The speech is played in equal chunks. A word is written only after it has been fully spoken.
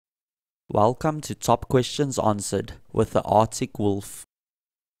Welcome to Top Questions Answered with the Arctic Wolf.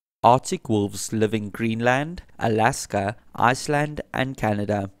 Arctic wolves live in Greenland, Alaska, Iceland and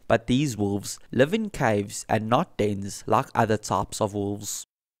Canada, but these wolves live in caves and not dens like other types of wolves.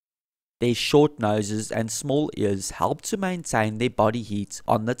 Their short noses and small ears help to maintain their body heat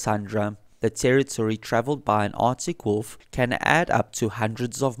on the tundra. The territory traveled by an Arctic wolf can add up to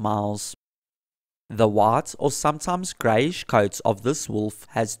hundreds of miles. The white or sometimes grayish coat of this wolf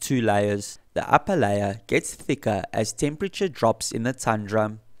has two layers. The upper layer gets thicker as temperature drops in the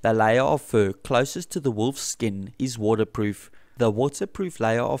tundra. The layer of fur closest to the wolf's skin is waterproof. The waterproof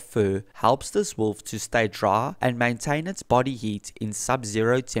layer of fur helps this wolf to stay dry and maintain its body heat in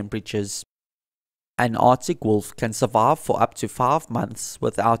sub-zero temperatures. An Arctic wolf can survive for up to 5 months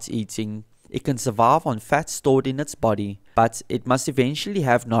without eating. It can survive on fat stored in its body, but it must eventually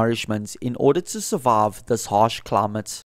have nourishment in order to survive this harsh climate.